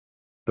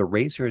the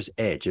razor's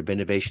edge of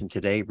innovation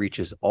today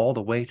reaches all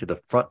the way to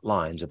the front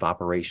lines of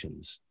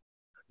operations.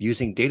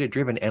 Using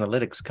data-driven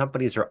analytics,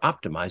 companies are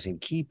optimizing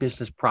key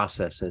business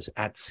processes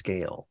at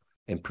scale,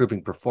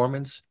 improving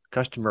performance,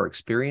 customer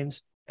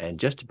experience, and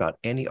just about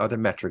any other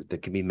metric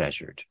that can be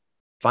measured.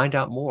 Find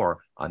out more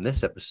on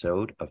this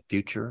episode of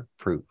Future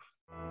Proof.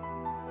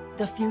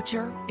 The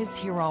future is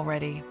here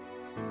already.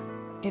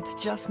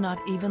 It's just not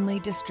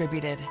evenly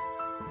distributed.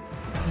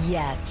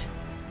 Yet.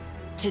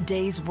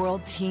 Today's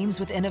world teems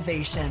with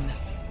innovation.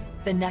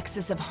 The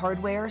nexus of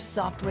hardware,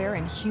 software,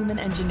 and human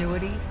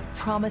ingenuity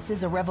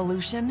promises a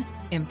revolution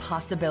in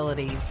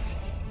possibilities.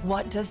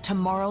 What does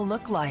tomorrow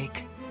look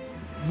like?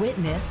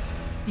 Witness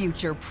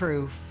Future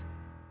Proof.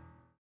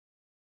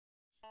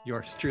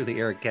 Yours truly,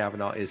 Eric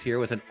Cavanaugh, is here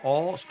with an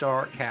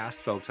all-star cast,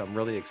 folks. I'm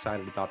really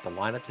excited about the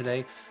lineup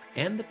today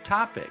and the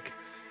topic.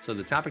 So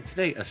the topic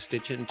today, a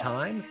stitch in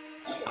time,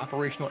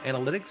 operational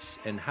analytics,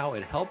 and how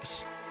it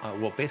helps,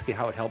 basically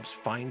how it helps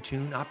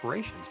fine-tune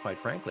operations, quite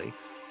frankly.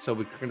 So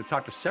we're going to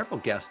talk to several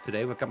guests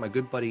today. We've got my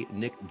good buddy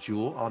Nick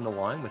Jewell on the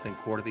line within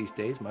Quarter these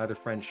days, my other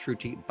friend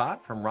Shruti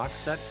Bhatt from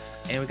Rockset,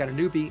 and we've got a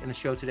newbie in the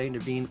show today,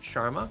 Naveen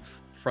Sharma,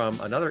 from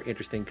another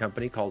interesting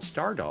company called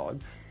Stardog,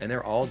 and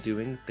they're all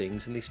doing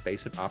things in the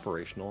space of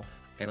operational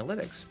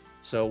analytics.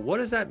 So what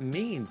does that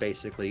mean,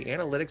 basically?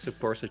 Analytics, of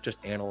course, is just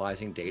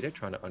analyzing data,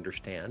 trying to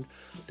understand.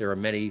 There are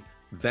many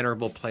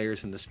venerable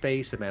players in the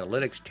space of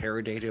analytics,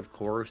 Teradata, of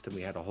course, then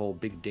we had a whole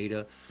big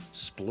data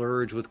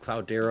splurge with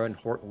Cloudera and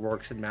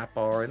Hortonworks and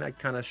MapR, and that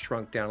kind of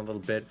shrunk down a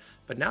little bit.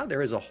 But now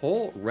there is a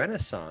whole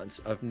renaissance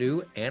of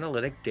new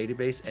analytic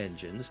database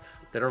engines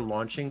that are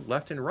launching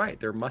left and right.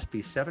 There must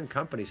be 7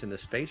 companies in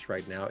this space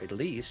right now, at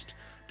least,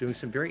 doing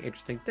some very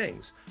interesting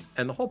things.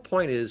 And the whole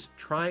point is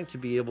trying to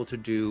be able to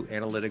do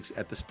analytics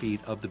at the speed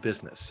of the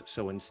business.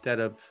 So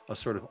instead of a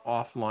sort of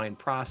offline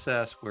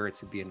process where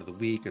it's at the end of the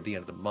week or the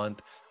end of the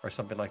month or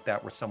something like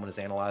that, where someone is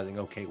analyzing,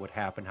 okay, what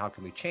happened? How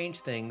can we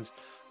change things?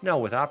 No,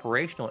 with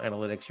operational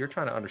analytics, you're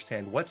trying to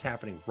understand what's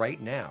happening right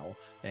now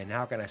and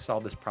how can I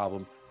solve this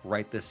problem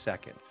right this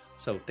second.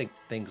 So think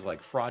things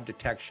like fraud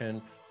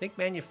detection, think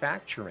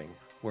manufacturing,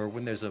 where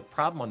when there's a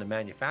problem on the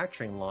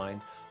manufacturing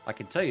line, I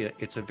can tell you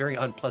it's a very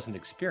unpleasant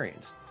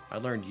experience. I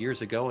learned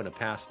years ago in a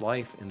past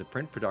life in the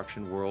print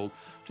production world,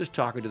 just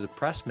talking to the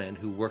pressmen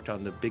who worked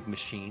on the big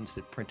machines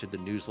that printed the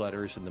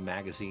newsletters and the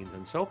magazines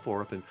and so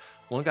forth. And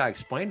one guy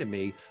explained to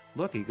me,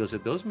 look, he goes,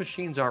 if those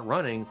machines aren't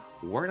running,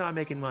 we're not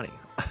making money.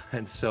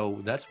 And so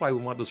that's why we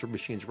want those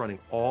machines running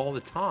all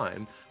the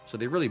time. So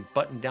they really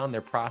button down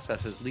their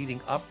processes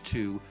leading up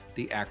to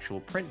the actual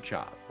print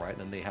job, right? And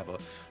then they have a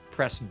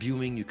press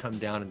viewing, you come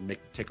down and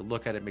take a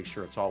look at it, make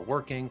sure it's all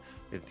working.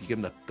 If you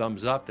give them the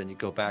thumbs up, then you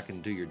go back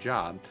and do your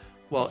job.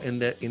 Well, in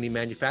the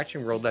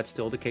manufacturing world, that's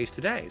still the case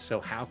today. So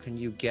how can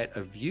you get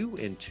a view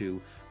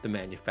into the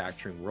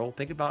manufacturing world?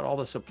 Think about all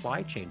the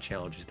supply chain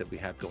challenges that we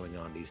have going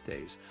on these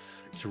days.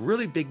 It's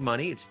really big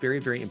money. It's very,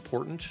 very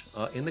important.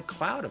 In the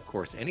cloud, of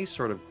course, any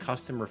sort of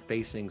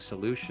customer-facing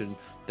solution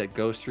that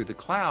goes through the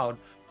cloud,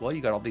 well,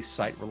 you got all these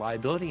site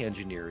reliability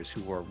engineers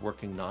who are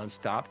working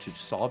nonstop to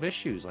solve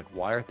issues like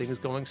why are things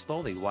going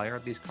slowly? Why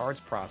aren't these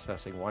cards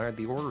processing? Why aren't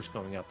the orders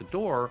going out the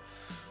door?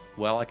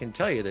 Well, I can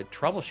tell you that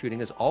troubleshooting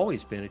has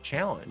always been a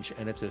challenge,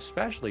 and it's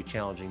especially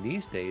challenging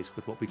these days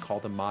with what we call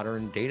the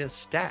modern data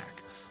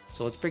stack.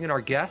 So let's bring in our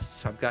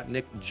guests. I've got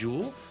Nick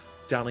Jewell,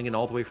 dialing in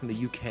all the way from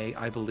the UK,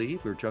 I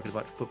believe. We were joking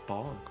about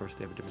football. Of course,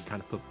 they have a different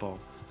kind of football.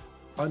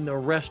 On the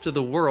rest of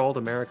the world,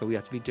 America, we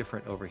have to be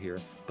different over here.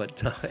 But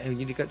and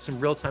you got some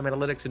real-time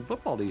analytics in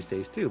football these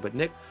days too. But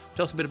Nick,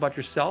 tell us a bit about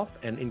yourself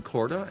and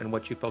Incorda and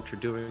what you folks are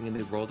doing in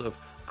the world of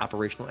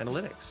operational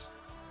analytics.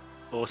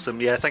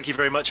 Awesome. Yeah, thank you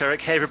very much,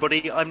 Eric. Hey,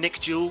 everybody. I'm Nick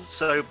Jewell.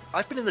 So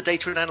I've been in the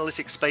data and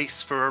analytics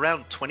space for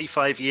around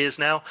 25 years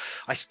now.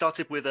 I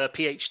started with a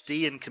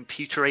PhD in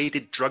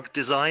computer-aided drug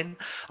design.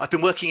 I've been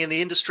working in the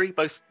industry,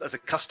 both as a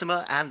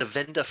customer and a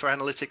vendor for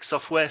analytics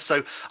software.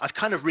 So I've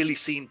kind of really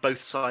seen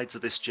both sides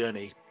of this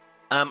journey.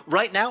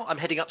 Right now, I'm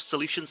heading up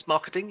solutions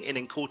marketing in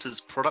Incorta's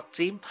product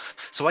team.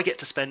 So I get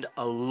to spend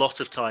a lot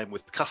of time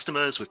with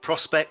customers, with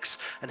prospects,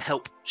 and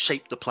help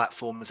shape the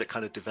platform as it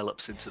kind of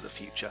develops into the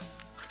future.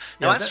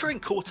 Now, as for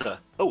Incorta,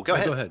 go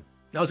ahead. Go ahead.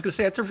 I was going to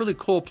say, that's a really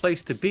cool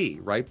place to be,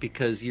 right?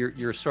 Because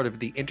you're sort of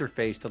the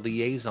interface, the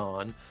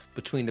liaison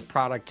between the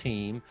product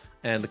team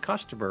and the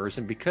customers.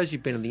 And because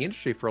you've been in the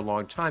industry for a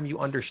long time, you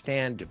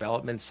understand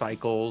development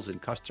cycles and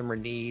customer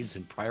needs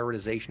and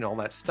prioritization, all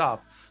that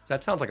stuff. So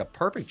that sounds like a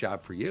perfect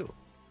job for you.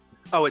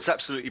 Oh, it's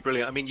absolutely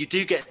brilliant. I mean, you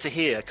do get to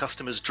hear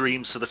customers'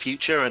 dreams for the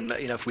future. And,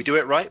 if we do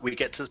it right, we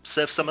get to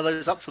serve some of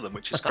those up for them,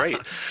 which is great.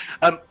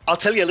 I'll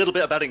tell you a little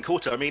bit about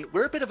Incorta. I mean,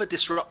 we're a bit of a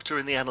disruptor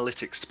in the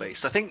analytics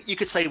space. I think you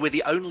could say we're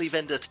the only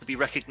vendor to be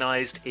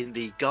recognized in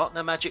the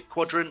Gartner Magic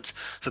Quadrant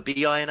for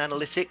BI and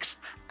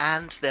analytics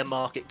and their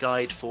market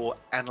guide for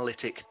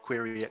analytic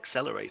query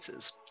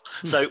accelerators.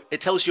 So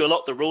it tells you a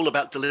lot that we're all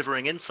about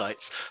delivering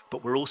insights,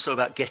 but we're also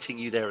about getting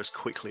you there as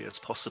quickly as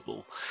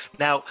possible.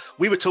 Now,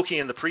 we were talking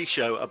in the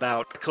pre-show about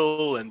about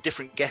Oracle and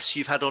different guests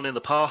you've had on in the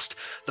past,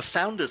 the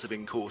founders of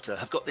Incorta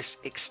have got this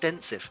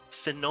extensive,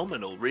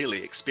 phenomenal,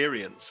 really,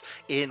 experience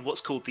in what's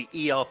called the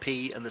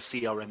ERP and the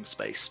CRM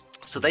space.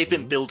 So they've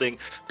been building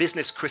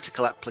business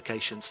critical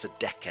applications for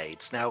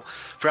decades. Now,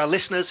 for our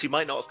listeners who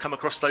might not have come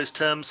across those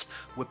terms,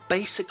 we're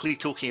basically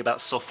talking about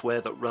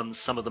software that runs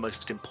some of the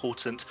most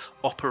important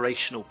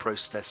operational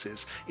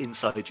processes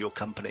inside your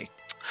company.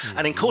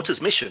 And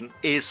Incorta's mission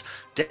is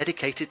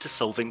dedicated to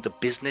solving the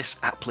business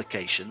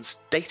applications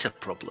data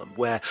problem,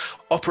 where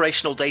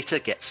operational data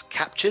gets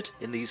captured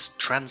in these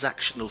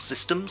transactional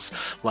systems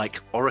like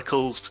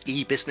Oracle's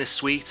e-business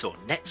suite or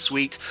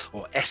NetSuite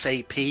or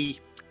SAP.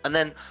 And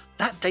then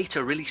that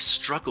data really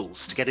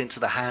struggles to get into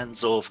the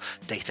hands of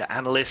data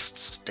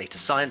analysts, data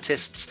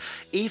scientists,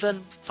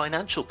 even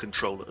financial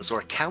controllers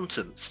or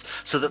accountants,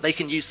 so that they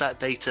can use that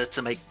data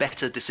to make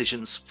better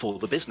decisions for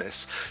the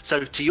business.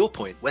 So to your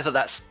point, whether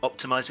that's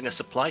optimizing a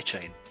supply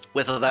chain,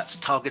 whether that's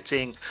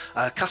targeting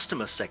a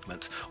customer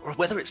segment, or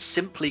whether it's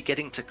simply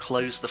getting to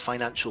close the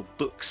financial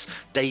books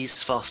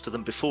days faster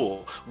than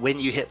before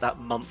when you hit that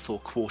month or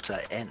quarter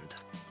end.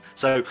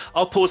 So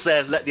I'll pause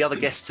there, let the other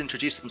guests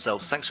introduce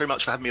themselves. Thanks very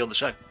much for having me on the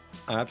show.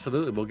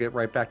 Absolutely. We'll get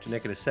right back to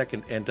Nick in a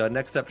second. And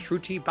next up,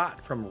 Shruti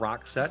Bhatt from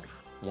Rockset,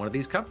 one of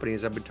these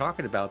companies I've been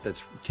talking about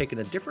that's taken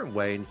a different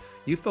way. And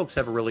you folks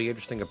have a really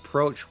interesting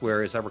approach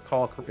where, as I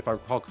recall, if I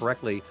recall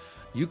correctly,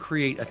 you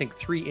create, I think,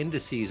 3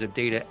 indices of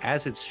data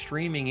as it's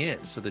streaming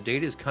in. So the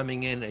data is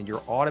coming in and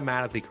you're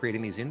automatically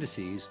creating these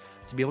indices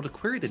to be able to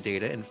query the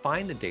data and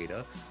find the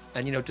data.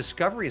 And, you know,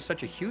 discovery is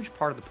such a huge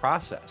part of the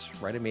process,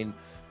 right? I mean,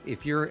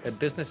 if you're a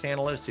business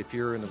analyst, if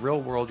you're in the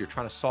real world, you're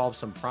trying to solve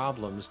some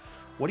problems,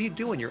 what are you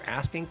doing? You're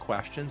asking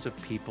questions of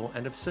people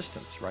and of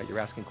systems, right? You're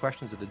asking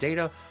questions of the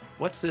data.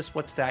 What's this?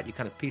 What's that? You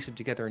kind of piece it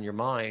together in your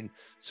mind.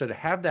 So to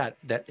have that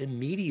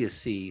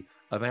immediacy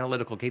of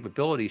analytical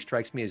capability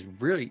strikes me as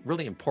really,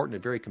 really important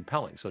and very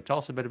compelling. So tell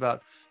us a bit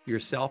about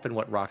yourself and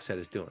what Rockset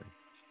is doing.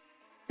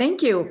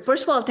 Thank you.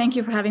 First of all, thank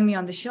you for having me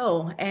on the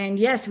show. And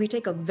yes, we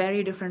take a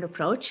very different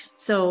approach.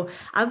 So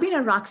I've been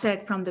at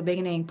Rockset from the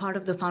beginning, part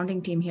of the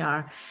founding team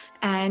here.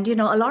 And, you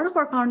know, a lot of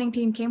our founding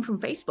team came from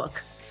Facebook.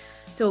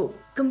 So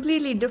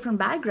completely different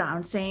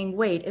background, saying,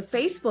 wait, if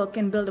Facebook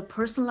can build a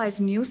personalized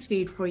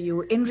newsfeed for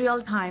you in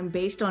real time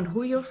based on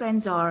who your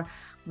friends are,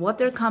 what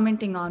they're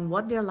commenting on,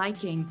 what they're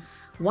liking,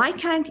 why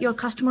can't your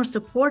customer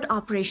support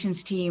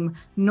operations team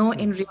know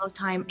in real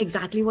time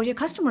exactly what your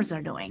customers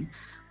are doing?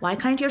 Why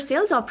can't your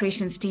sales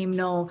operations team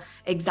know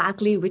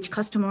exactly which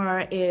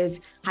customer is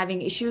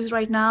having issues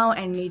right now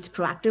and needs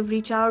proactive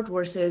reach out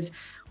versus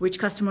which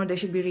customer they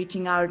should be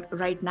reaching out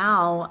right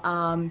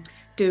now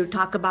to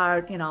talk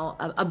about, you know,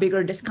 a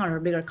bigger discount or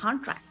a bigger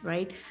contract,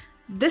 right?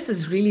 This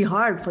is really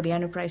hard for the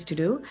enterprise to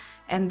do.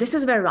 And this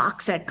is where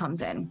Rockset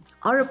comes in.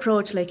 Our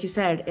approach, like you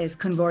said, is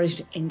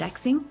converged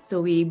indexing.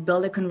 So we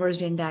build a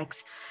converged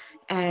index.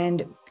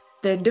 And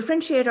the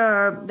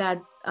differentiator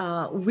that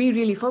we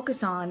really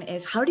focus on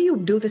is how do you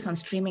do this on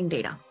streaming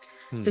data?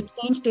 So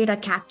change data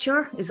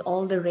capture is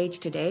all the rage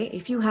today.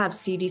 If you have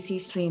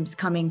CDC streams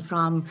coming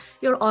from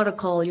your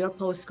Oracle, your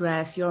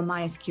Postgres, your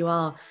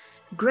MySQL,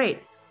 great.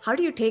 How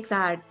do you take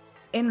that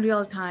in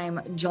real time,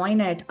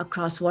 join it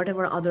across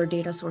whatever other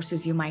data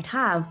sources you might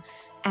have?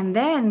 And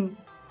then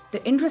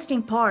the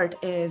interesting part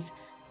is,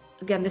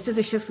 again, this is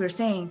a shift we're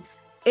saying,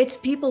 it's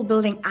people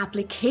building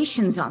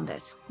applications on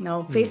this. You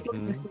know, Facebook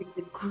Newsfeed is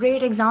a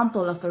great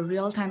example of a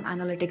real-time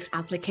analytics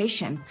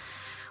application.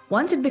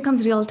 Once it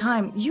becomes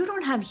real-time, you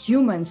don't have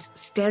humans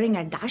staring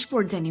at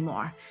dashboards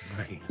anymore.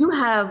 Right. You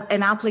have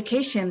an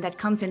application that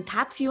comes and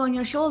taps you on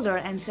your shoulder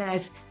and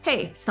says,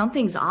 hey,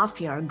 something's off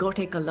here. Go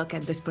take a look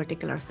at this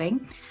particular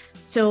thing.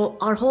 So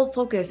our whole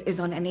focus is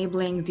on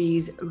enabling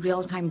these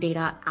real-time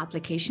data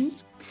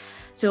applications.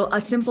 So a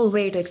simple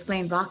way to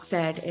explain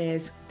Rockset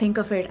is think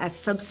of it as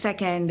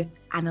sub-second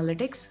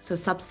analytics. So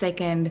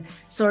sub-second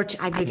search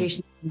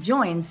aggregations and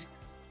joins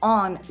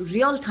on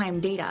real-time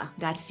data.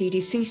 That's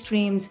CDC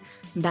streams,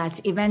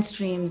 that's event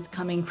streams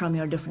coming from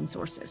your different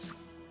sources.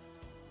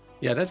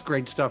 Yeah, that's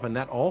great stuff. And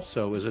that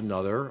also is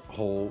another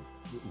whole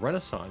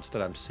renaissance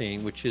that I'm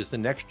seeing, which is the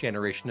next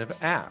generation of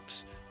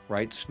apps,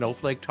 right?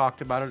 Snowflake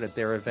talked about it at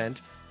their event.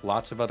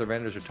 Lots of other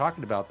vendors are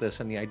talking about this.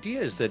 And the idea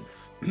is that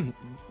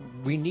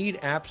we need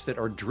apps that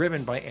are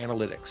driven by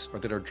analytics or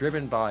that are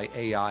driven by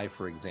AI,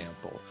 for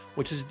example,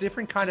 which is a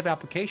different kind of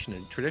application.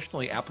 And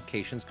traditionally,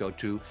 applications go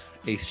to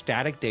a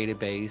static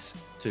database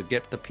to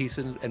get the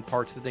pieces and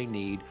parts that they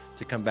need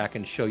to come back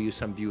and show you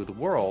some view of the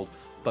world.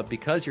 But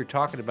because you're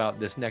talking about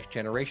this next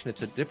generation,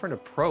 it's a different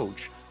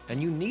approach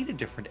and you need a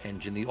different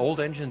engine. The old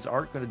engines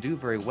aren't going to do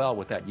very well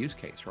with that use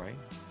case, right?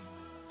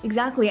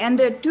 Exactly. And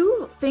the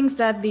two things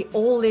that the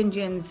old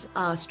engines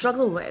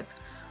struggle with,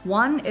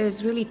 one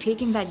is really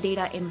taking that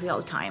data in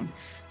real time.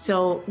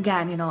 So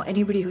again, you know,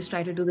 anybody who's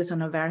tried to do this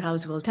on a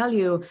warehouse will tell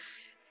you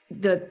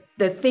the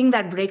thing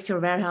that breaks your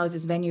warehouse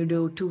is when you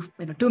do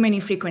too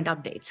many frequent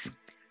updates.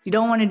 You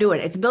don't want to do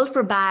it. It's built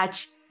for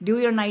batch, do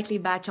your nightly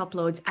batch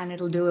uploads, and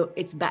it'll do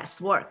its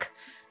best work.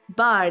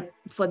 But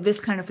for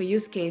this kind of a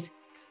use case,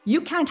 You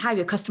can't have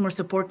your customer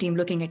support team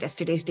looking at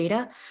yesterday's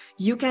data.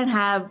 You can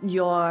have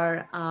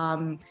your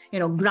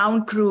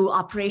ground crew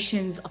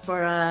operations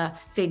for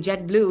say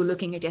JetBlue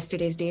looking at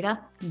yesterday's data.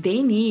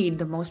 They need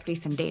the most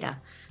recent data.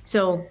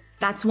 So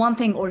that's one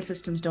thing old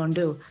systems don't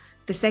do.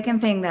 The second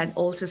thing that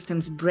old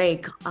systems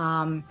break,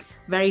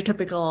 very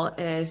typical,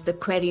 is the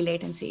query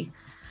latency.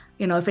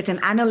 If it's an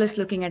analyst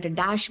looking at a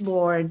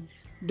dashboard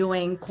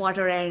doing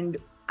quarter end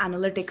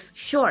analytics,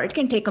 sure, it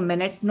can take a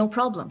minute, no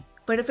problem.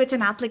 But if it's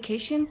an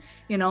application,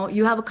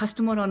 you have a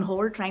customer on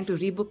hold trying to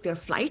rebook their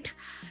flight,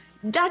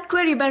 that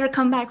query better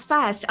come back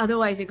fast.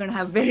 Otherwise, you're going to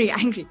have very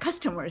angry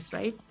customers,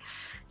 right?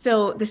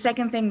 So the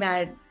second thing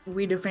that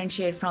we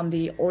differentiate from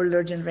the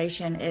older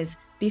generation is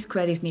these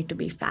queries need to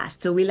be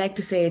fast. So we like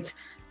to say it's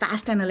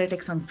fast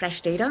analytics on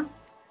fresh data.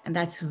 And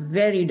that's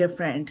very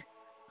different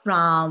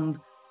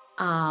from,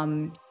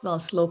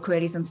 slow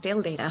queries on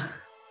stale data.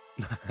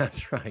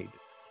 That's right.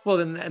 Well,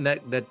 then, and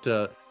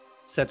that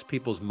sets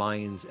people's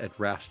minds at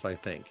rest, I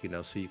think,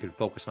 so you can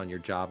focus on your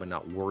job and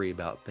not worry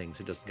about things.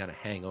 It doesn't kind of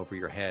hang over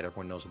your head.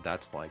 Everyone knows what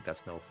that's like.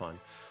 That's no fun.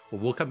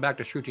 Well, we'll come back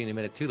to Shruti in a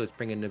minute, too. Let's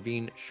bring in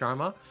Naveen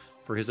Sharma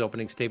for his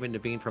opening statement.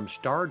 Naveen from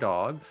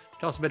Stardog.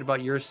 Tell us a bit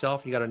about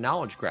yourself. You got a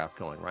knowledge graph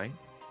going, right?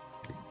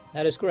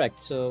 That is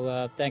correct.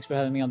 So thanks for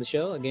having me on the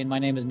show. Again, my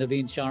name is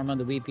Naveen Sharma,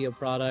 the VP of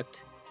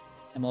Product.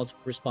 I'm also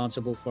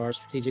responsible for our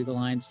strategic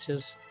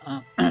alliances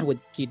with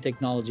key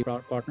technology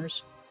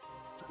partners.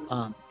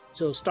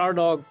 So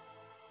Stardog,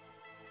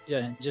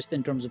 just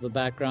in terms of a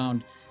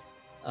background,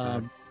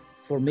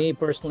 for me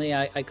personally,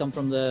 I come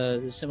from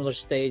the similar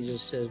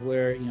stages as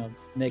where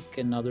Nick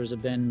and others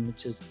have been,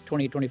 which is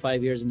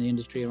 25 years in the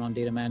industry around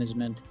data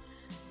management.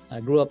 I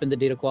grew up in the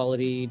data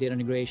quality, data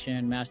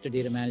integration, master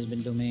data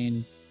management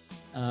domain.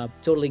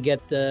 Totally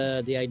get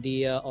the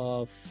idea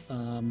of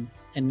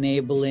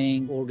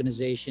enabling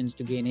organizations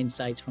to gain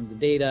insights from the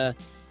data,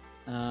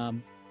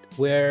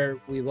 where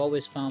we've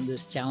always found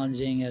this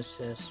challenging as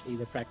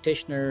either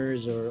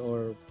practitioners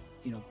or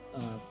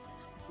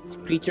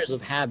creatures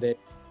of habit.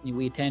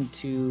 We tend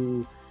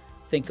to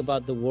think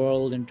about the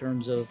world in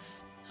terms of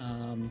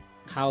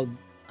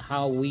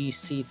how we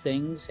see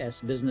things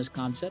as business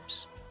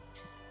concepts.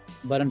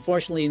 But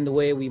unfortunately, in the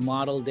way we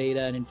model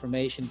data and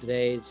information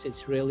today,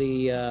 it's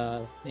really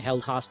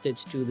held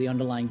hostage to the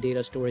underlying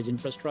data storage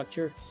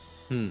infrastructure.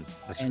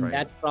 That's and right.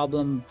 That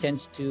problem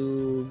tends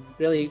to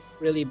really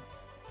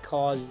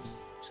cause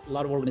a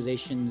lot of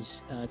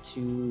organizations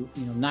to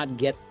not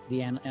get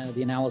the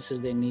analysis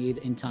they need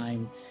in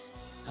time.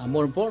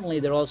 More importantly,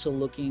 they're also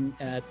looking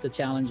at the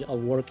challenge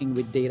of working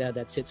with data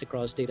that sits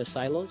across data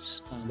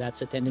silos.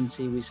 That's a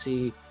tendency we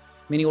see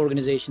many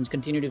organizations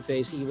continue to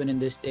face, even in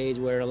this stage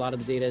where a lot of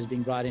the data is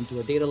being brought into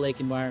a data lake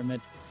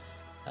environment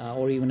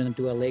or even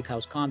into a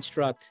lakehouse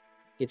construct.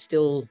 It's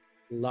still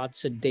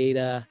lots of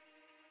data,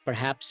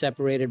 perhaps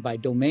separated by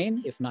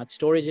domain, if not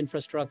storage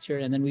infrastructure.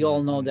 And then we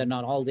all know that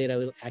not all data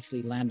will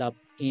actually land up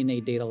in a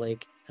data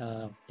lake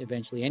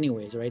eventually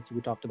anyways, right?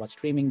 We talked about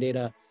streaming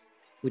data.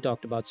 We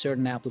talked about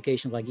certain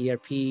applications like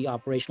ERP,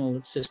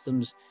 operational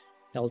systems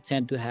that will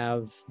tend to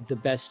have the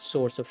best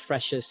source of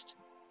freshest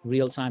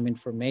real-time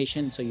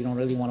information. So you don't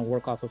really want to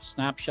work off of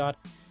snapshot.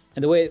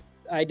 And the way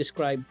I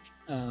describe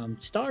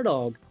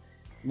Stardog,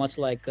 much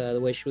like the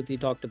way Shruti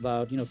talked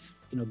about,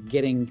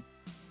 getting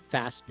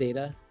fast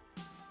data,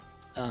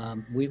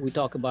 we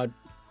talk about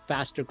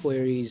faster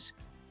queries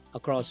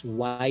across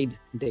wide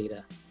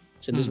data.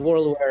 So in this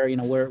world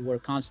where we're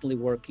constantly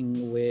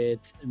working with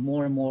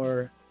more and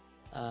more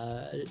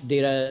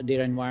data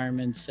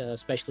environments,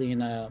 especially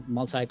in a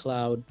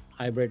multi-cloud,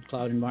 hybrid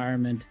cloud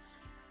environment,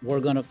 we're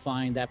going to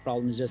find that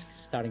problem is just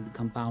starting to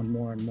compound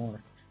more and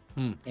more.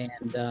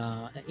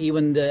 And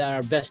even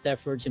our best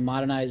efforts in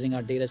modernizing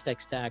our data tech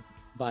stack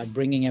by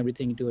bringing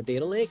everything to a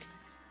data lake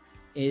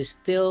is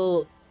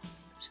still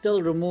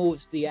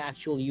removes the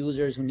actual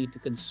users who need to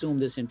consume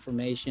this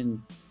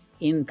information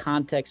in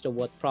context of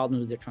what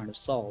problems they're trying to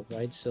solve,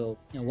 right? So,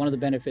 one of the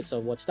benefits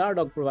of what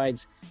Stardog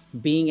provides,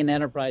 being an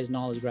enterprise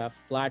knowledge graph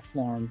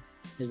platform,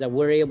 is that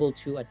we're able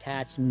to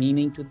attach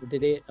meaning to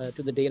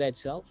the data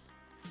itself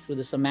through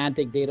the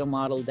semantic data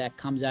model that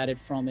comes at it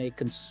from a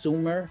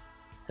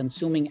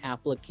consuming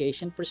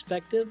application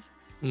perspective,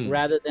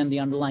 rather than the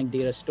underlying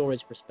data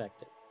storage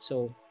perspective.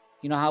 So,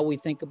 how we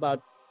think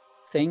about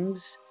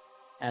things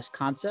as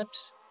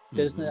concepts,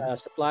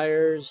 business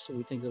suppliers,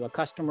 we think about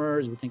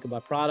customers, we think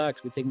about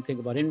products, we think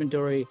about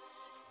inventory.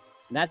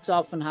 And that's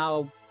often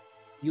how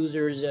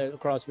users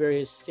across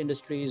various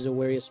industries or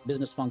various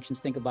business functions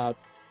think about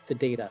the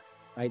data,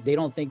 right? They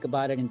don't think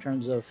about it in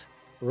terms of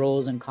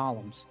rows and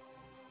columns.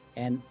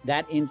 And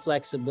that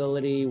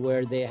inflexibility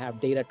where they have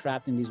data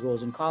trapped in these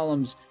rows and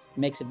columns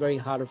makes it very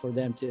harder for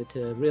them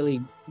to really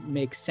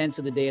make sense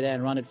of the data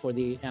and run it for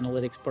the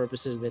analytics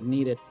purposes that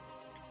need it.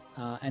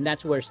 And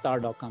that's where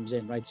Stardog comes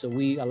in, right? So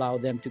we allow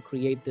them to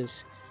create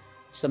this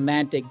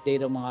semantic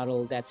data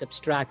model that's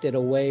abstracted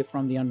away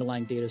from the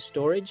underlying data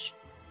storage,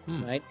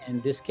 right?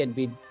 And this can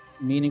be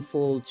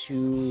meaningful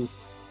to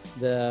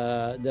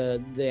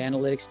the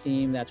analytics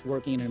team that's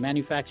working in a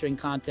manufacturing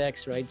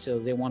context, right? So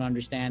they want to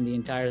understand the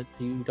entire,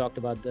 you talked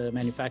about the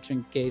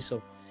manufacturing case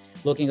of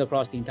looking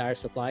across the entire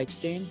supply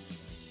chain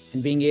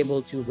and being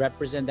able to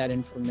represent that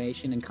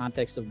information in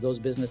context of those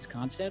business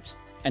concepts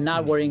and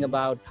not worrying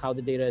about how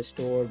the data is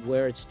stored,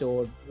 where it's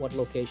stored, what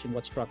location,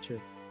 what structure.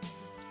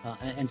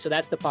 And so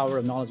that's the power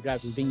of knowledge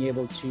graph, is being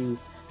able to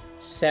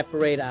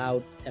separate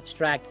out,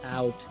 abstract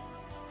out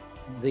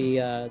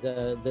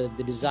the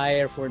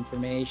desire for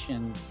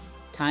information,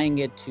 tying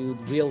it to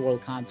real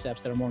world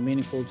concepts that are more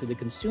meaningful to the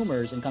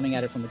consumers and coming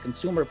at it from a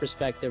consumer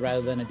perspective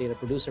rather than a data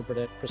producer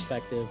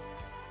perspective.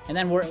 And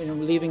then we're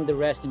leaving the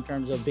rest in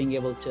terms of being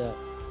able to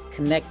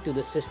connect to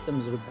the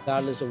systems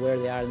regardless of where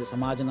they are in this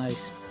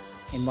homogenized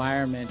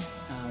environment,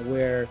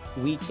 where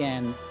we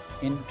can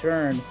in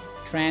turn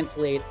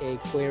translate a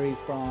query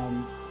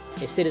from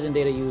a citizen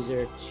data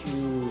user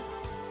to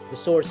the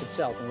source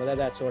itself, and whether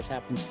that source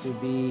happens to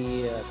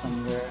be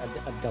somewhere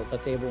a Delta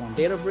table on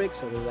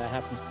Databricks, or whether that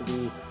happens to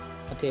be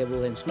a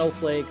table in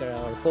Snowflake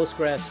or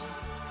Postgres,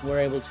 we're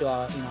able to,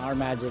 our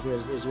magic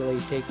is really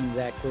taking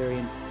that query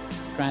and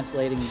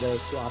translating those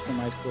to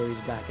optimized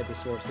queries back at the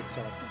source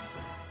itself.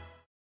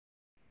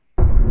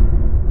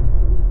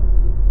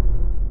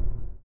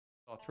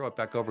 I'll throw it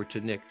back over to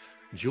Nick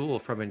Jewell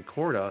from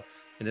Incorda.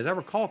 And as I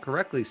recall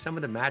correctly, some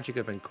of the magic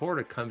of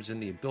Incorda comes in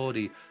the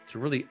ability to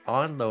really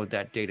unload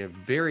that data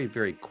very,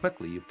 very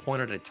quickly. You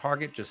point at a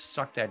target, just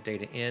suck that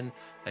data in,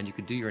 and you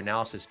can do your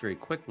analysis very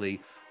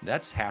quickly.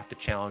 That's half the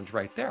challenge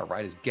right there,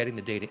 right? Is getting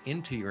the data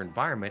into your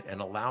environment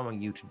and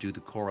allowing you to do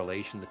the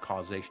correlation, the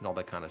causation, all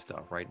that kind of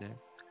stuff, right, Nick?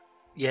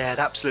 Yeah, it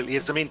absolutely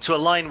is. I mean, to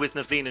align with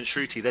Naveen and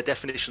Shruti, their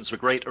definitions were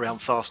great around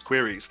fast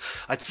queries.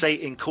 I'd say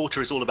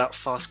Incorda is all about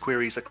fast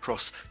queries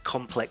across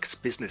complex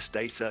business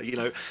data,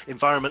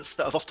 environments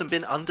that have often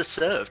been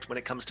underserved when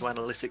it comes to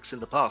analytics in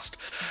the past.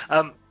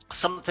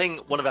 Something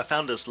one of our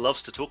founders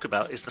loves to talk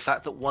about is the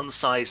fact that one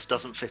size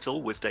doesn't fit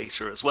all with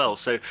data as well.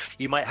 So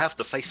you might have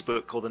the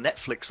Facebook or the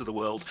Netflix of the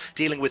world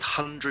dealing with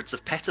hundreds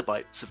of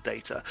petabytes of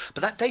data,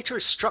 but that data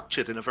is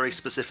structured in a very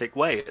specific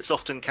way. It's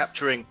often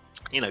capturing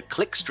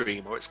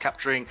clickstream, or it's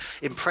capturing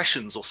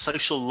impressions or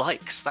social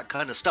likes, that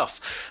kind of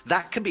stuff.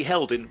 That can be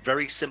held in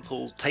very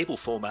simple table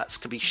formats,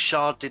 can be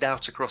sharded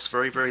out across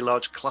very, very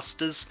large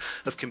clusters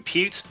of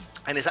compute,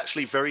 and is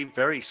actually very,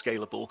 very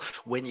scalable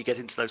when you get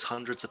into those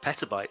hundreds of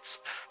petabytes.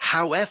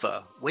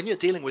 However, when you're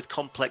dealing with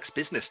complex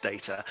business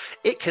data,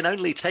 it can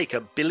only take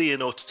 1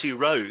 billion or 2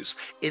 rows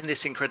in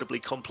this incredibly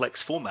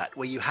complex format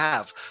where you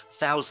have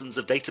thousands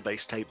of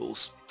database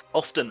tables,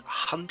 often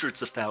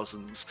hundreds of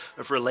thousands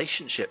of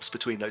relationships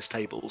between those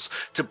tables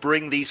to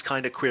bring these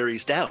kind of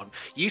queries down.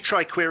 You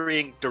try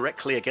querying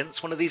directly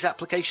against one of these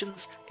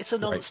applications, it's a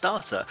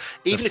non-starter. Right.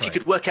 Even if you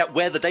could work out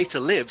where the data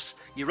lives,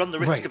 you run the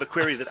risk of a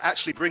query that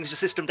actually brings your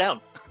system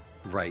down.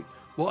 Right.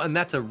 Well, and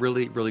that's a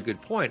really, really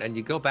good point. And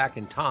you go back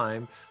in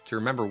time to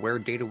remember where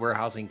data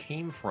warehousing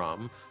came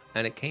from,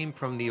 and it came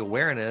from the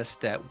awareness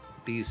that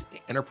these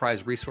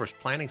enterprise resource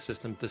planning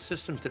systems, the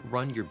systems that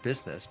run your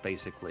business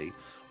basically,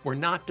 were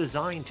not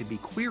designed to be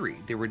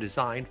queried. They were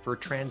designed for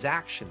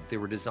transactions. They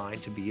were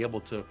designed to be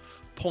able to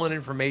pull in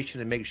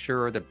information and make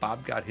sure that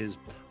Bob got his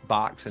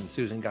box and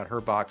Susan got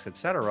her box, et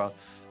cetera.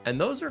 And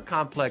those are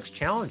complex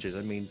challenges.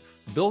 I mean,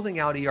 building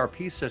out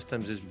ERP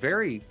systems is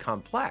very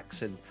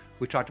complex. And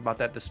we talked about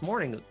that this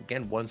morning.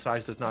 Again, one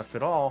size does not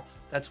fit all.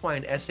 That's why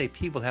an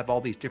SAP will have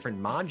all these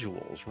different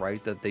modules,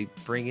 right, that they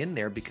bring in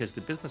there, because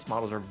the business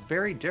models are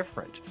very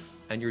different.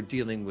 And you're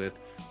dealing with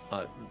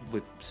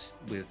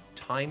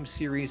time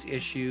series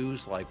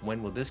issues, like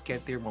when will this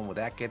get there, when will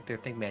that get there,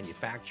 think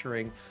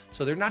manufacturing.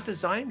 So they're not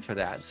designed for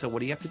that. So what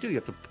do you have to do? You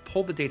have to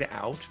pull the data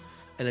out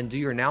and then do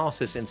your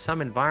analysis in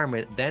some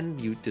environment. Then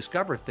you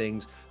discover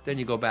things. Then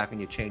you go back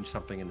and you change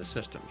something in the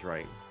systems,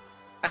 right?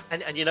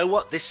 And you know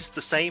what? This is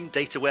the same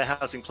data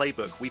warehousing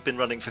playbook we've been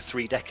running for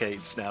 3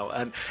 decades now,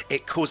 and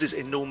it causes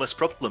enormous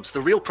problems.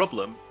 The real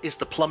problem is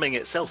the plumbing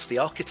itself, the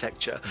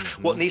architecture.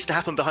 What needs to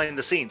happen behind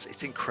the scenes?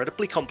 It's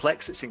incredibly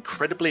complex, it's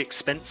incredibly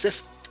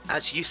expensive.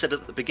 As you said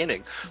at the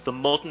beginning, the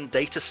modern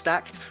data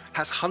stack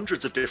has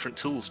hundreds of different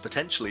tools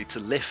potentially to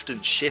lift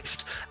and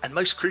shift, and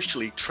most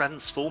crucially,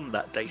 transform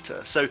that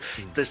data. So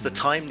there's the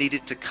time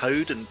needed to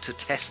code and to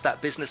test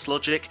that business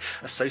logic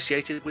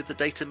associated with the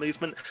data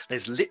movement.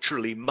 There's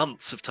literally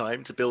months of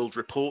time to build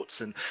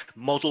reports and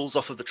models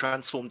off of the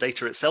transformed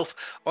data itself.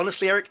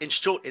 Honestly, Eric, in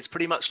short, it's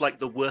pretty much like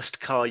the worst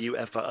car you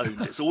ever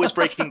owned. It's always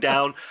breaking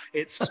down.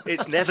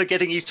 It's never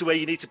getting you to where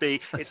you need to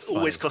be. It's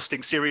always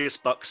costing serious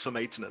bucks for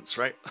maintenance,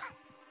 right?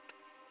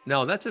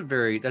 No, that's a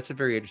very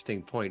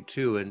interesting point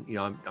too. And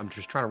I'm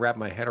just trying to wrap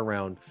my head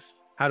around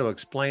how to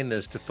explain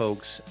this to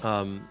folks.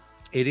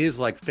 It is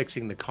like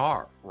fixing the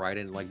car, right?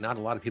 And like not a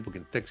lot of people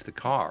can fix the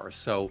car.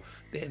 So,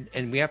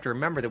 and we have to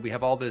remember that we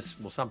have all this,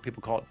 well, some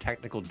people call it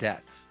technical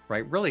debt,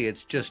 right? Really,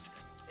 it's just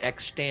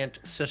extant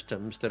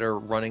systems that are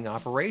running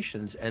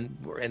operations. And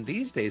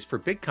these days, for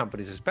big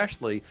companies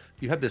especially,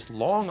 you have this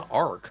long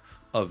arc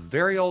of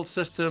very old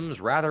systems,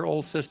 rather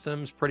old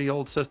systems, pretty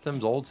old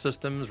systems,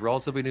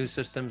 relatively new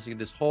systems,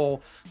 this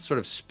whole sort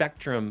of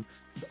spectrum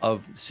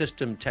of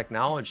system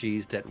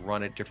technologies that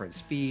run at different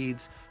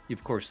speeds. You,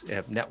 of course,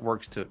 have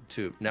networks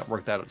to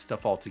network that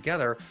stuff all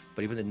together,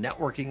 but even the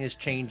networking is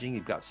changing.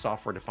 You've got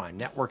software-defined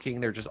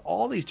networking. There's just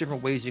all these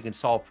different ways you can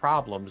solve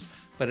problems,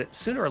 but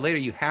sooner or later,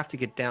 you have to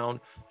get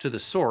down to the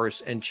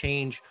source and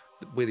change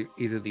with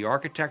either the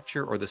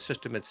architecture or the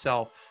system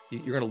itself.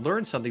 You're going to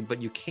learn something,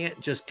 but you can't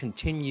just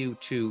continue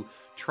to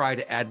try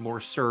to add more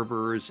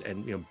servers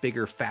and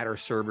bigger, fatter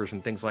servers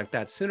and things like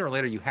that. Sooner or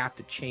later, you have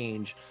to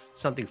change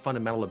something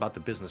fundamental about the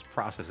business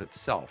process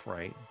itself,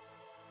 right?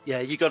 Yeah,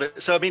 you got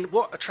it. So, I mean,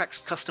 what attracts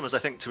customers, I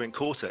think, to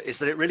Incorta is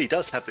that it really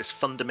does have this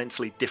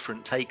fundamentally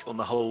different take on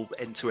the whole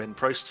end-to-end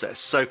process.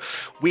 So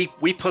we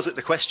posit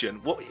the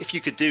question, what if you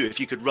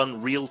could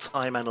run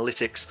real-time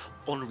analytics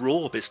on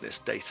raw business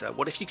data?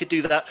 What if you could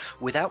do that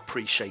without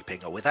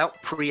pre-shaping or without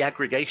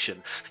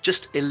pre-aggregation,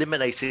 just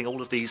eliminating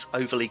all of these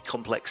overly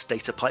complex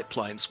data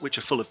pipelines, which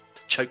are full of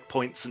choke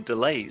points and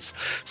delays?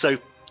 So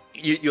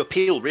you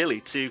appeal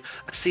really to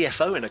a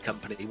CFO in a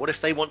company. What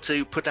if they want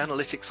to put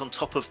analytics on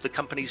top of the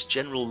company's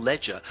general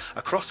ledger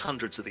across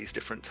hundreds of these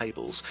different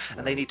tables,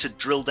 and they need to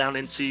drill down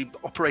into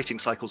operating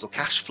cycles or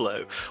cash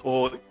flow,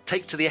 or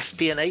take to the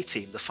FP&A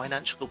team, the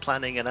financial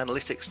planning and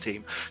analytics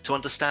team, to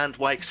understand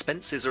why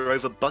expenses are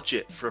over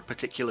budget for a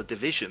particular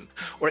division?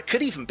 Or it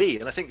could even be,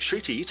 and I think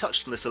Shruti, you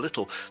touched on this a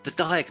little, the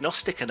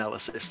diagnostic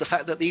analysis, the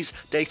fact that these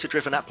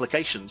data-driven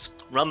applications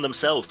run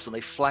themselves and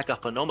they flag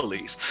up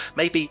anomalies.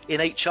 Maybe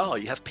in HR,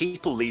 you have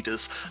people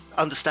leaders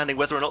understanding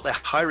whether or not they're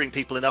hiring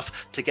people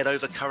enough to get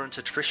over current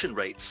attrition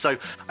rates. So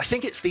I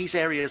think it's these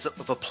areas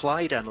of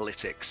applied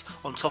analytics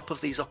on top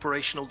of these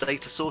operational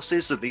data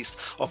sources and these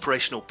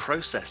operational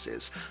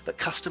processes that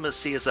customers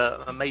see as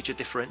a major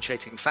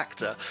differentiating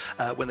factor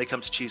when they come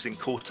to choosing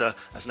Incorta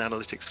as an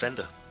analytics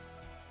vendor.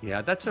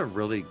 Yeah, that's a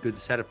really good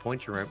set of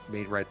points you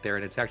made right there.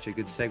 And it's actually a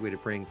good segue to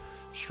bring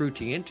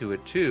Shruti into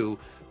it too,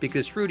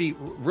 because Shruti,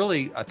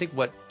 really, I think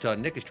what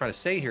Nick is trying to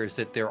say here is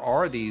that there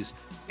are these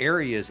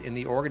areas in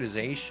the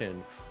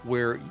organization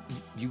where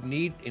you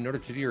need, in order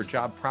to do your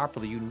job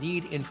properly, you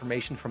need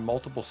information from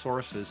multiple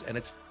sources, and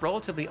it's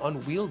relatively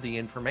unwieldy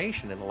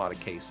information in a lot of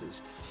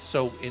cases.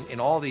 So in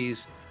all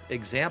these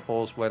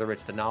examples, whether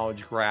it's the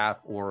knowledge graph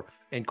or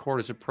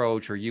Incorta's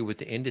approach or you with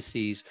the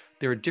indices,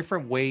 there are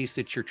different ways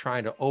that you're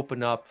trying to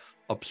open up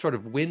a sort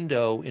of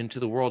window into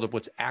the world of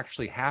what's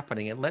actually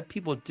happening and let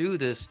people do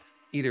this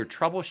either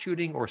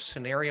troubleshooting or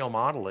scenario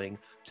modeling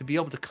to be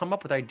able to come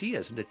up with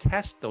ideas and to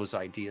test those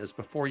ideas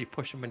before you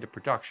push them into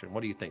production.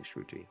 What do you think,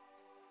 Shruti?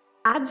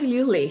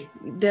 Absolutely.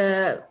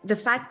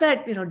 The fact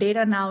that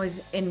data now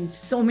is in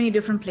so many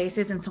different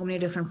places and so many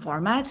different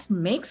formats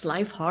makes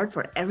life hard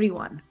for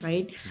everyone,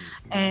 right?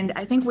 Mm-hmm. And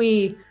I think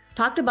we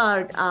talked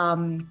about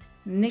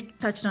Nick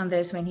touched on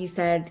this when he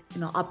said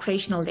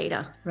operational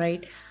data,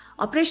 right?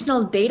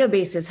 Operational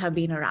databases have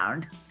been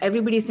around.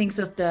 Everybody thinks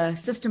of the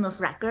system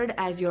of record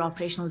as your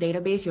operational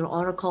database, your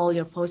Oracle,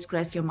 your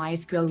Postgres, your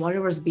MySQL,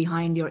 whatever's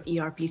behind your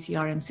ERP,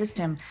 CRM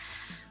system.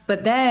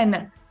 But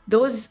then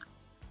those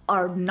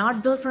are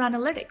not built for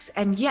analytics.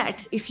 And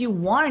yet, if you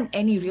want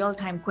any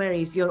real-time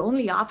queries, your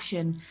only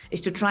option is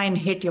to try and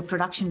hit your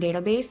production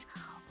database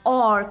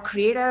or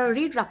create a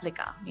read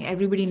replica.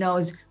 Everybody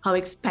knows how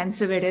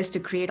expensive it is to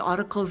create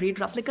Oracle read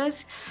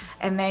replicas.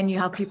 And then you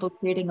have people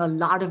creating a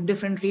lot of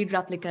different read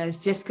replicas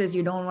just because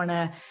you don't want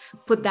to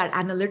put that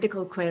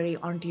analytical query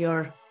onto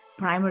your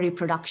primary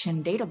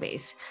production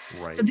database.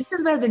 Right. So this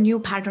is where the new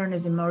pattern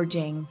is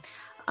emerging.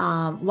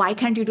 Why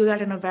can't you do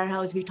that in a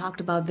warehouse? We talked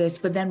about this,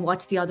 but then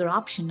what's the other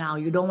option now?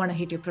 You don't want to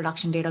hit your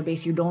production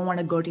database. You don't want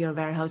to go to your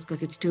warehouse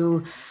because it's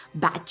too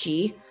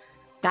batchy.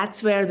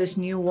 That's where this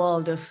new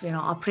world of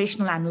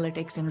operational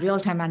analytics and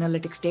real-time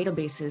analytics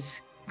databases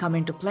come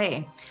into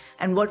play.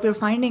 And what we're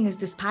finding is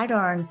this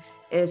pattern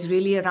is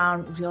really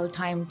around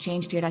real-time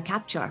change data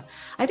capture.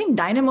 I think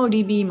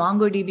DynamoDB,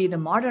 MongoDB, the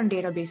modern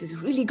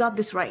databases really got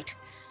this right.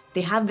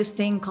 They have this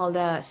thing called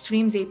a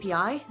Streams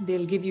API.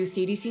 They'll give you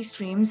CDC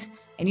streams.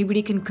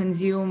 Anybody can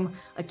consume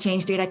a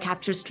change data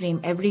capture stream.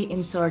 Every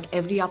insert,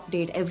 every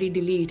update, every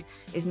delete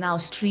is now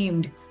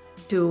streamed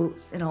to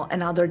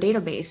another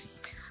database.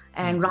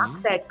 And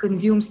Rockset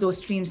consumes those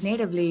streams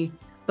natively.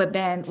 But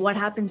then what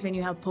happens when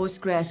you have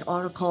Postgres,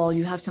 Oracle,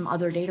 you have some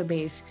other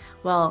database?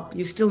 Well,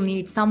 you still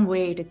need some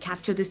way to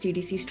capture the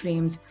CDC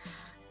streams.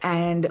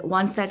 And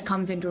once that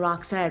comes into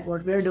Rockset,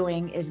 what we're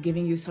doing is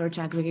giving you search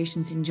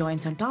aggregations and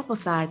joins on top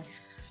of that.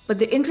 But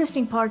the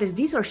interesting part is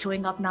these are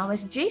showing up now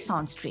as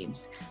JSON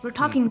streams. We're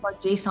talking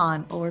about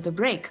JSON over the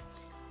break.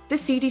 The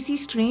CDC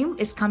stream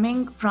is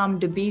coming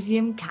from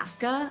Debezium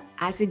Kafka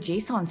as a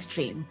JSON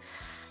stream.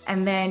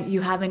 And then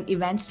you have an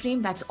event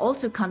stream that's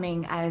also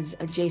coming as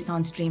a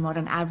JSON stream or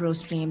an Avro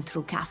stream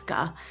through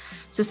Kafka.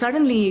 So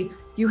suddenly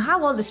you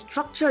have all the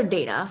structured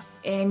data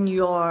in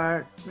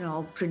your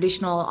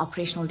traditional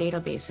operational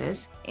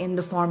databases in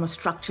the form of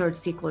structured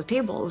SQL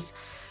tables.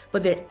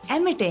 but they're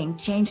emitting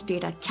change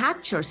data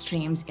capture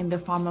streams in the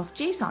form of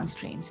JSON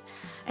streams.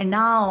 And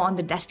now on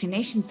the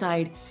destination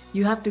side,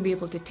 you have to be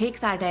able to take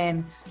that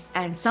in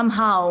and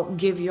somehow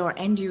give your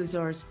end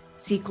users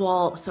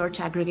SQL search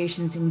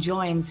aggregations and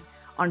joins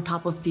on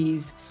top of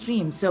these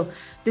streams. So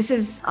this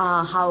is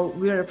how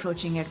we're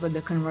approaching it with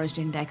the converged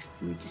index.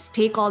 We just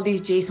take all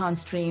these JSON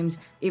streams,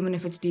 even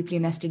if it's deeply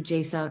nested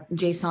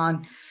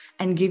JSON,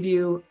 and give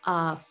you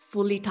a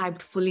fully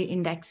typed, fully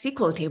indexed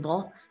SQL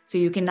table. So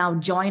you can now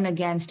join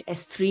against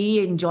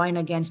S3 and join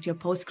against your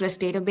Postgres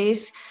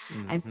database.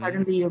 And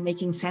suddenly you're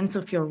making sense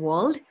of your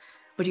world,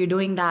 but you're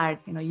doing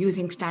that,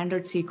 using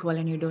standard SQL,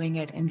 and you're doing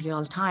it in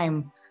real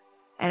time.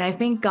 And I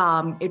think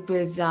it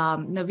was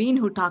Naveen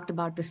who talked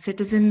about the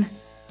citizen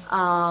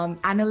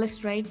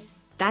analyst, right?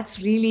 That's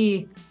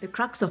really the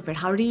crux of it.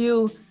 How do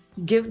you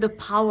give the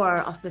power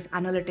of this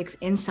analytics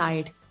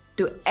insight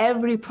to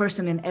every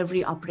person in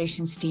every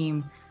operations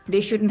team?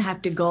 They shouldn't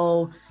have to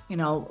go,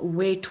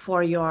 wait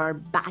for your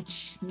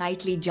batch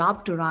nightly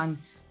job to run.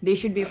 They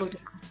should be able to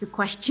ask the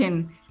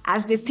question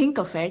as they think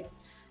of it.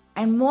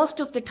 And most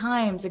of the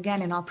times,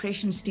 again, in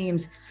operations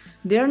teams,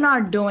 they're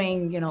not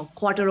doing,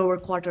 quarter over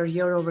quarter,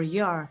 year over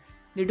year.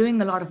 They're doing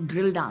a lot of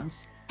drill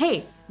downs.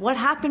 Hey, what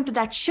happened to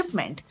that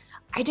shipment?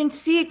 I didn't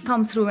see it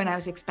come through when I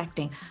was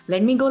expecting.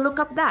 Let me go look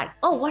up that.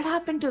 Oh, what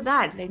happened to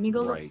that? Let me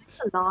go look.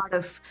 A lot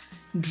of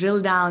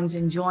drill downs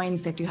and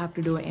joins that you have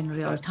to do in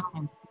real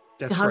time.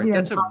 That's so how right. do you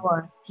That's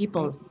empower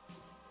people?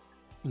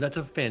 That's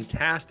a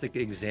fantastic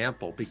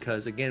example,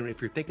 because again,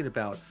 if you're thinking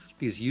about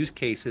these use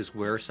cases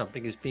where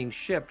something is being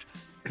shipped,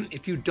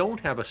 if you don't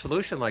have a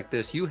solution like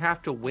this, you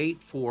have to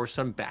wait for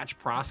some batch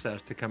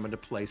process to come into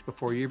place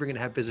before you're even going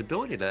to have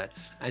visibility to that.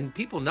 And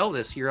people know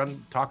this. You're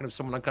talking to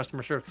someone on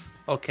customer service.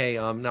 Okay,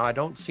 no, I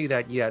don't see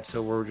that yet.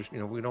 So we're just,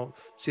 we don't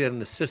see that in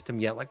the system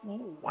yet. Like,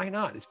 well, why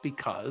not? It's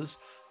because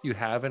you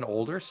have an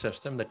older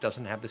system that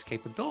doesn't have this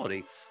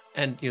capability.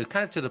 And,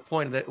 kind of to the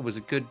point that it was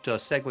a good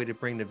segue to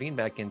bring Naveen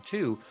back in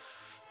too,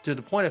 to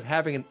the point of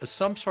having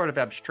some sort of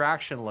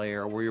abstraction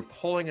layer where you're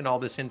pulling in all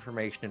this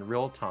information in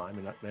real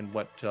time. And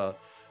what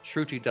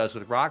Shruti does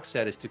with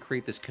Rockset is to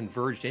create this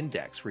converged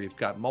index where you've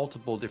got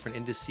multiple different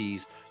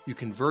indices, you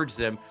converge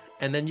them,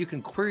 and then you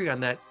can query on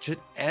that just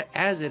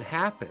as it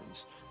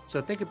happens. So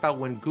think about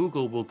when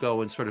Google will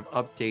go and sort of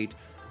update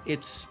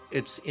its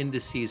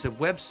indices of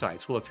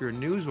websites. Well, if you're a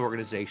news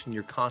organization,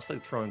 you're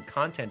constantly throwing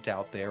content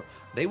out there,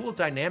 they will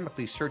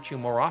dynamically search you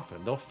more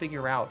often. They'll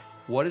figure out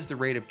what is the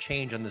rate of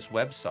change on this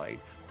website,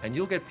 and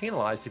you'll get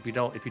penalized if you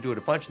do it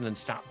a bunch and then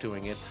stop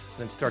doing it, and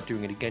then start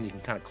doing it again. You can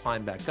kind of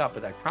climb back up,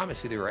 but I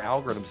promise you there are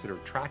algorithms that are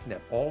tracking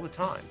that all the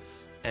time.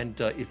 And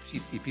if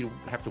you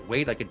have to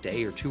wait like a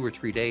day or 2 or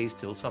 3 days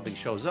till something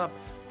shows up,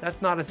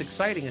 that's not as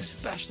exciting,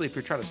 especially if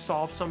you're trying to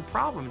solve some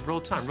problem in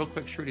real time. Real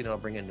quick, Shruti, then I'll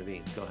bring in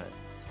Naveen. Go ahead.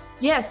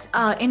 Yes,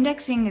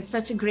 indexing is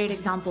such a great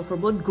example for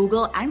both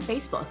Google and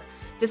Facebook.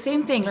 It's the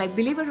same thing, like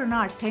believe it or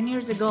not, 10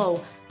 years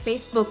ago,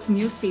 Facebook's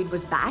newsfeed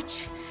was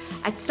batch.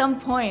 At some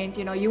point,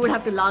 you would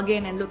have to log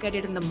in and look at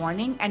it in the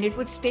morning, and it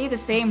would stay the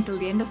same till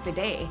the end of the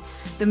day.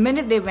 The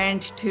minute they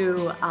went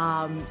to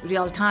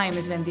real time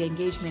is when the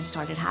engagement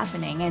started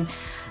happening. And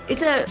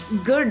it's a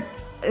good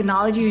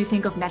analogy when you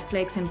think of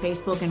Netflix and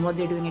Facebook and what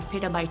they're doing at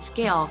petabyte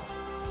scale.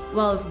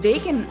 Well, if they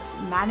can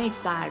manage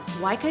that,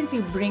 why can't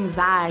we bring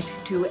that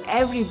to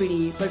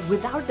everybody, but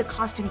without the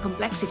cost and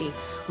complexity,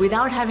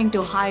 without having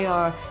to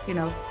hire,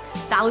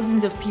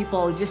 thousands of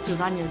people just to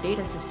run your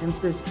data systems,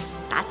 because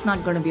that's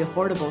not going to be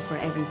affordable for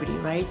everybody,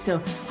 right? So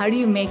how do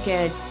you make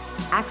it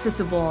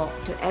accessible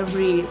to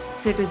every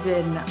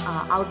citizen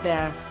out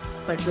there,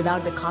 but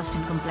without the cost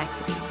and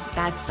complexity?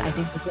 That's, I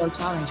think, the real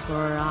challenge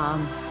for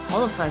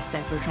all of us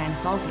that we're trying to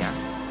solve here.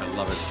 I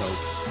love it,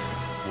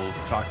 folks.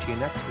 We'll talk to you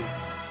next week.